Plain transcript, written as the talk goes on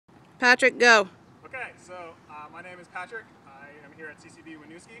Patrick, go. Okay, so my name is Patrick. I am here at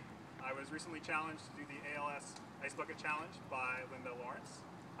CCV-Winooski. I was recently challenged to do the ALS Ice Bucket Challenge by Linda Lawrence.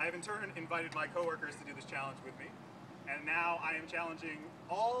 I have in turn invited my coworkers to do this challenge with me. And now I am challenging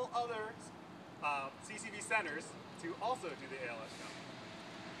all other CCV centers to also do the ALS challenge.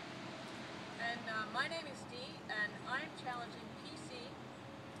 And my name is Dee, and I'm challenging PC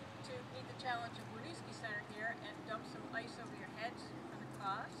to meet the challenge of Winooski Center here and dump some ice over your heads for the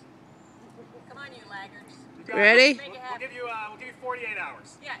cause. Come on, you laggards. Ready? We'll give you 48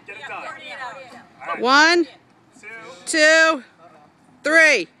 hours. Yeah, get it done. 48 hours. Yeah. All right. 1, 2,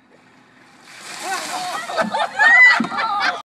 3.